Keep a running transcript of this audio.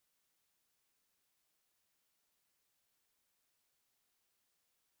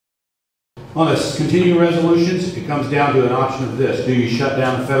On this continuing resolutions, it comes down to an option of this. Do you shut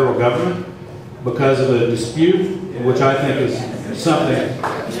down the federal government because of a dispute, which I think is something.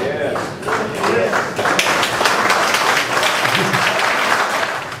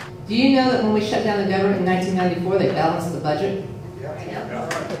 Do you know that when we shut down the government in 1994, they balanced the budget?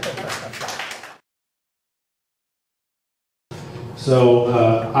 So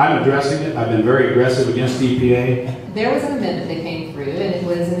I'm addressing it. I've been very aggressive against the EPA. There was an amendment that came through, and it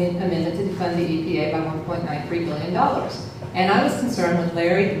was an amendment to defund the EPA by $1.93 billion. And I was concerned when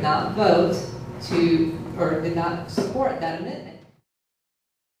Larry did not vote to, or did not support that amendment.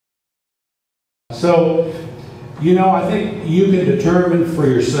 So, you know, I think you can determine for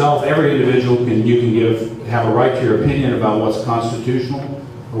yourself, every individual have a right to your opinion about what's constitutional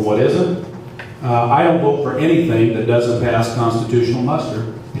or what isn't. I don't vote for anything that doesn't pass constitutional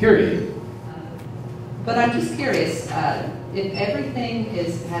muster, period. But I'm just curious, if everything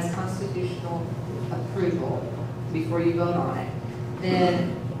has constitutional approval before you vote on it,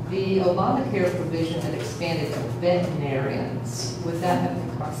 then the Obamacare provision that expanded to veterinarians, would that have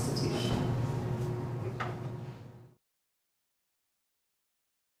been constitutional?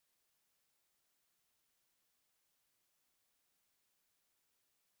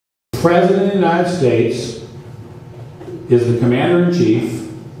 The President of the United States is the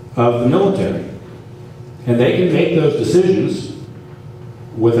Commander-in-Chief of the military, and they can make those decisions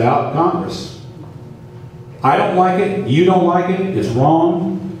without Congress. I don't like it, you don't like it, it's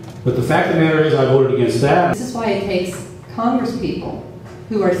wrong, but the fact of the matter is I voted against that. This is why it takes Congress people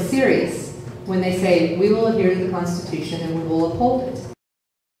who are serious when they say, we will adhere to the Constitution and we will uphold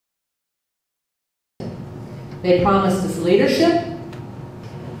it. They promised us leadership.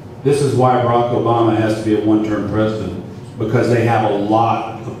 This is why Barack Obama has to be a one-term president, because they have a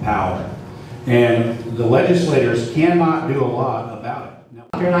lot of power. And the legislators cannot do a lot about it.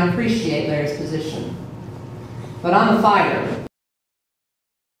 And I appreciate Larry's position, but I'm a fighter.